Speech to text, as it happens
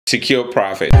secure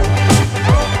profit.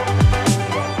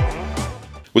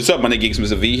 What's up, Money Geeks?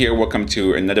 Mr. V here. Welcome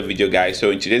to another video, guys. So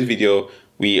in today's video,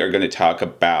 we are going to talk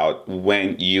about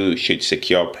when you should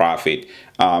secure profit.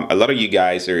 A lot of you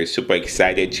guys are super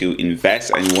excited to invest,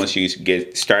 and once you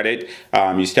get started,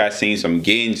 you start seeing some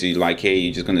gains. You're like, hey,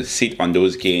 you're just going to sit on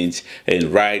those gains and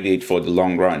ride it for the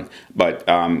long run. But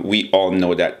we all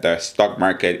know that the stock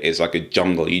market is like a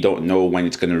jungle. You don't know when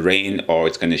it's going to rain or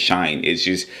it's going to shine. It's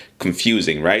just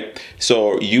confusing, right?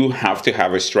 So you have to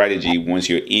have a strategy once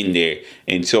you're in there.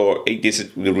 And so this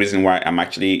is the reason why I'm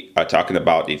actually talking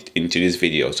about it into this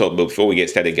video. So before we get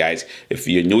started, guys, if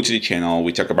you're new to the channel,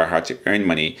 we talk about how to earn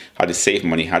money, how to save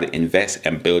money, how to invest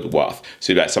and build wealth.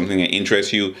 So if that's something that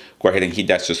interests you, go ahead and hit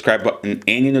that subscribe button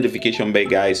and the notification bell,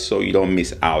 guys, so you don't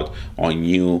miss out on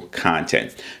new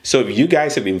content. So if you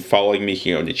guys have been following me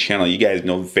here on the channel, you guys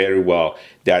know very well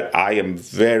that I am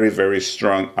very, very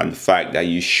strong on the fact that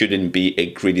you shouldn't be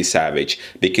a greedy savage,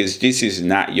 because this is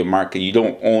not your market. You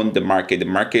don't own the market. The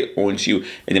market owns you,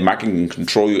 and the market can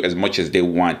control you as much as they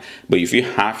want. But if you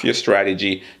have your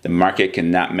strategy, the market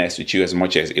cannot mess with you as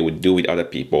much as it would do with other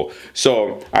people.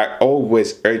 So I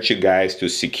always urge you guys to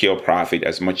secure profit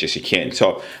as much as you can.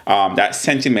 So that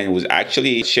sentiment was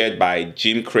actually shared by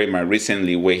Cramer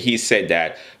recently, where he said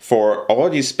that for all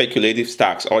these speculative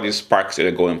stocks, all these SPACs that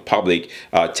are going public,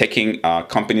 taking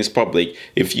companies public,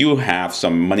 if you have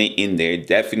some money in there,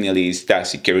 definitely start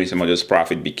securing some of those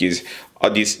profit, because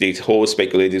this whole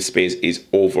speculative space is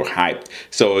overhyped.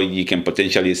 So you can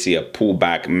potentially see a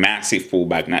pullback, massive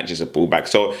pullback, not just a pullback.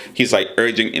 So he's like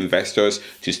urging investors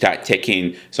to start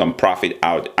taking some profit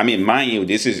out. I mean, mind you,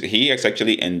 he has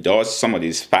actually endorsed some of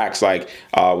these facts. Like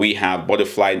we have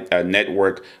Butterfly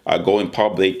Network going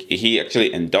public. He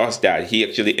actually endorsed that. He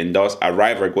actually endorsed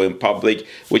Arrival going public,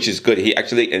 which is good. He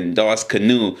actually endorsed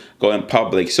Canoe going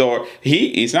public. So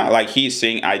it's not like he's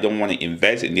saying I don't want to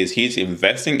invest in this. He's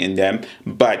investing in them.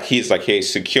 But he's like, hey,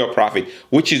 secure profit,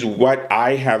 which is what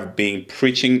I have been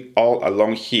preaching all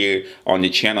along here on the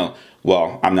channel.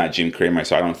 Well, I'm not Cramer,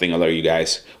 so I don't think a lot of you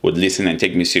guys would listen and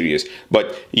take me serious.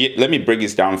 But let me break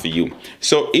this down for you.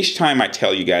 So each time I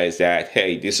tell you guys that,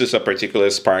 hey, this is a particular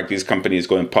SPAC, this company is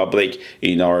going public,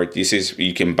 you know, this is,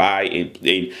 you can buy at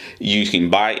the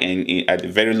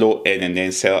very low end and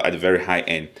then sell at the very high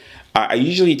end. I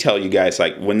usually tell you guys,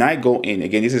 like, when I go in,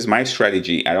 again, this is my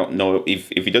strategy. I don't know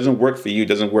if it doesn't work for you, it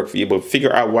doesn't work for you, but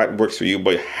figure out what works for you,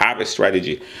 but have a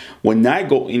strategy. When I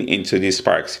go into these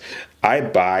SPACs, I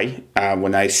buy,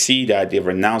 when I see that they've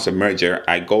announced a merger,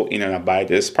 I go in and I buy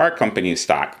this SPAC company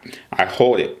stock. I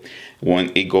hold it.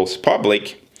 When it goes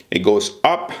public, it goes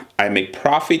up, I make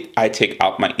profit, I take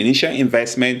out my initial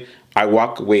investment, I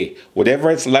walk away. Whatever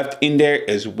is left in there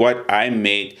is what I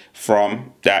made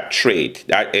from that trade.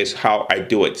 That is how I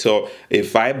do it. So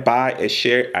if I buy a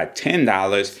share at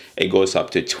 $10, it goes up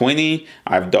to 20.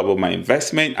 I've doubled my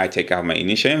investment. I take out my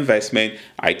initial investment.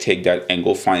 I take that and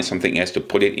go find something else to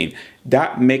put it in.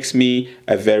 That makes me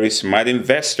a very smart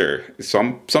investor.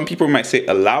 Some people might say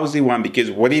a lousy one,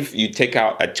 because what if you take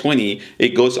out at 20, it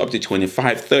goes up to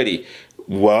 25, 30?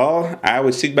 Well, I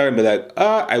would sit back and be like,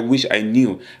 I wish I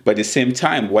knew. But at the same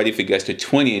time, what if it gets to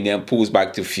 20 and then pulls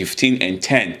back to 15 and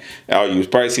 10? You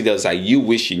probably see those like, you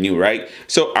wish you knew, right?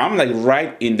 So I'm like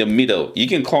right in the middle. You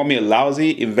can call me a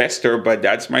lousy investor, but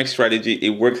that's my strategy.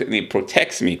 It works and it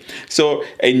protects me. So,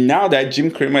 and now that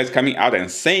Cramer is coming out and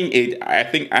saying it, I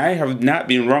think I have not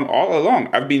been wrong all along.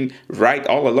 I've been right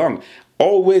all along.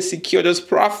 Always secure those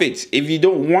profits. If you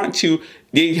don't want to,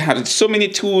 they have so many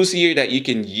tools here that you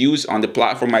can use on the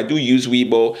platform. I do use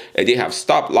WeBull. They have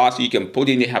stop loss you can put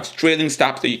in. They have trailing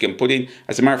stops that you can put in.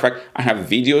 As a matter of fact, I have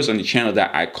videos on the channel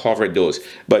that I cover those.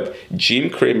 But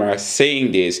Cramer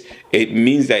saying this, it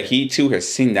means that he too has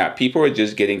seen that people are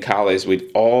just getting callous with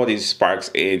all these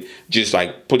SPACs and just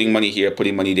like putting money here,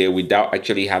 putting money there without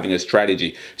actually having a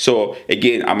strategy. So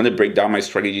again, I'm going to break down my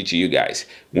strategy to you guys.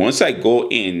 Once I go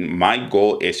in, my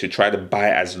goal is to try to buy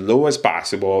as low as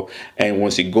possible, and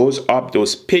once it goes up,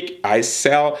 those peak, I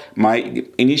sell my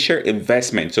initial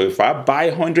investment. So if I buy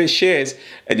 100 shares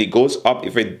and it goes up,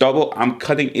 if it double, I'm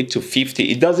cutting it to 50.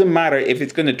 It doesn't matter if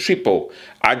it's going to triple.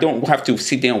 I don't have to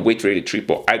sit there and wait for it to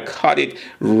triple. I cut it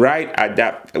right at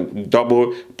that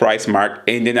double price mark,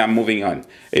 and then I'm moving on.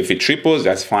 If it triples,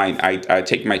 that's fine. I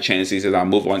take my chances and I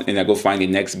move on and I go find the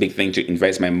next big thing to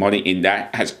invest my money in.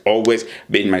 That has always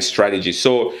been my strategy.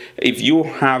 So if you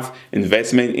have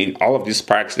investment in all of these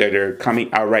SPACs that are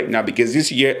coming out right now, because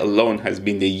this year alone has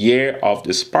been the year of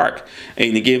the SPAC.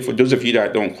 And again, for those of you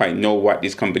that don't quite know what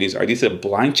these companies are, these are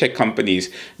blind check companies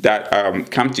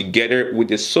that come together with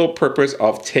the sole purpose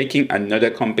of taking another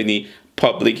company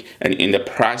public, and in the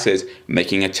process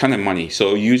making a ton of money.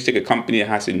 So you take a company that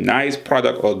has a nice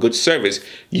product or a good service,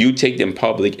 you take them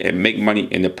public and make money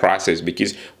in the process,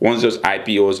 because once those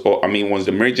IPOs, or once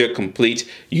the merger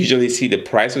complete, you usually see the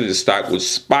price of the stock will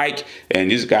spike,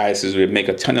 and these guys will make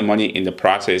a ton of money in the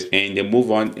process, and they move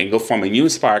on and go form a new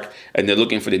Spac, and they're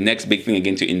looking for the next big thing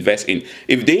again to invest in.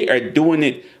 If they are doing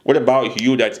it, what about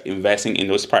you that's investing in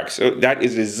those Spacs? So that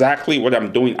is exactly what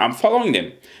I'm doing. I'm following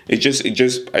them. It's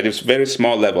just at this very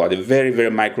small level, at a very,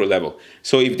 very micro level.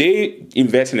 So if they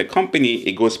invest in a company,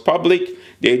 it goes public,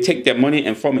 they take their money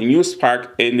and form a new Spac,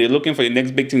 and they're looking for the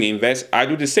next big thing to invest. I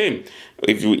do the same.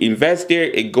 If you invest there,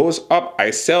 it goes up, I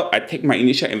sell, I take my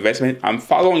initial investment, I'm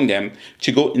following them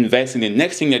to go invest in the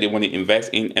next thing that they want to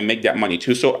invest in and make that money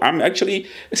too. So I'm actually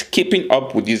keeping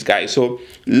up with these guys. So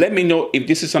let me know if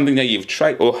this is something that you've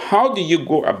tried, or how do you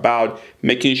go about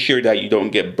making sure that you don't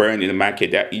get burned in the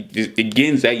market, that the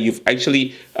gains that you've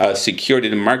actually secured in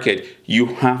the market, you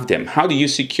have them. How do you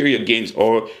secure your gains?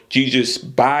 Or do you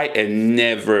just buy and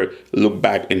never look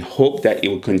back and hope that it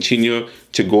will continue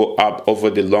to go up over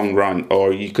the long run,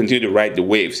 or you continue to ride the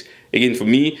waves? Again, for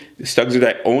me, the stocks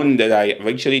that I own, that I've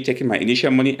actually taken my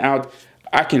initial money out,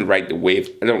 I can ride the wave.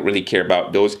 I don't really care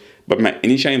about those, but my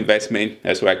initial investment,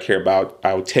 that's what I care about.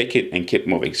 I'll take it and keep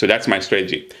moving. So that's my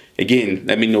strategy. Again,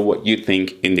 let me know what you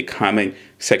think in the comment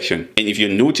section. And if you're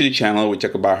new to the channel, we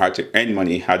talk about how to earn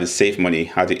money, how to save money,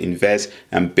 how to invest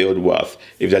and build wealth.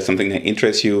 If that's something that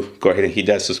interests you, go ahead and hit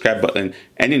that subscribe button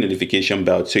and the notification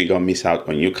bell so you don't miss out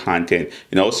on new content.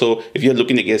 And also, if you're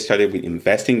looking to get started with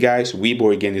investing, guys,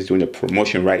 WeBull again is doing a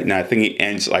promotion right now. I think it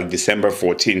ends like December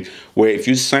 14th, where if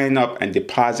you sign up and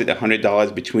deposit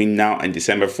 $100 between now and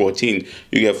December 14th,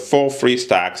 you get 4 free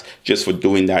stocks just for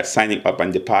doing that. Signing up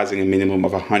and depositing a minimum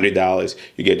of $100,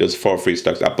 you get those 4 free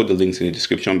stocks. I'll put the links in the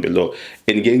description below.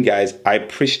 And again, guys, I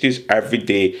preach this every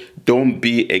day. Don't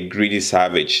be a greedy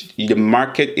savage. The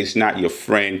market is not your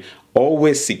friend.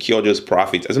 Always secure those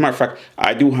profits. As a matter of fact,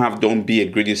 I do have Don't Be a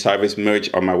Greedy Savage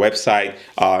merch on my website.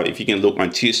 If you can look on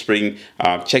Teespring,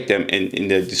 check them in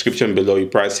the description below. You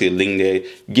probably see a link there.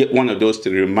 Get one of those to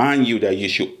remind you that you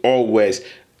should always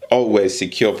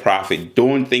secure profit.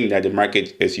 Don't think that the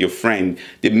market is your friend.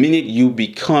 The minute you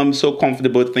become so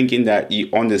comfortable thinking that you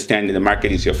understand that the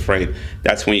market is your friend,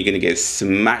 that's when you're gonna get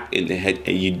smacked in the head,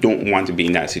 and you don't want to be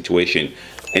in that situation.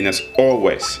 And as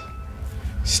always,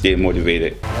 stay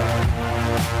motivated.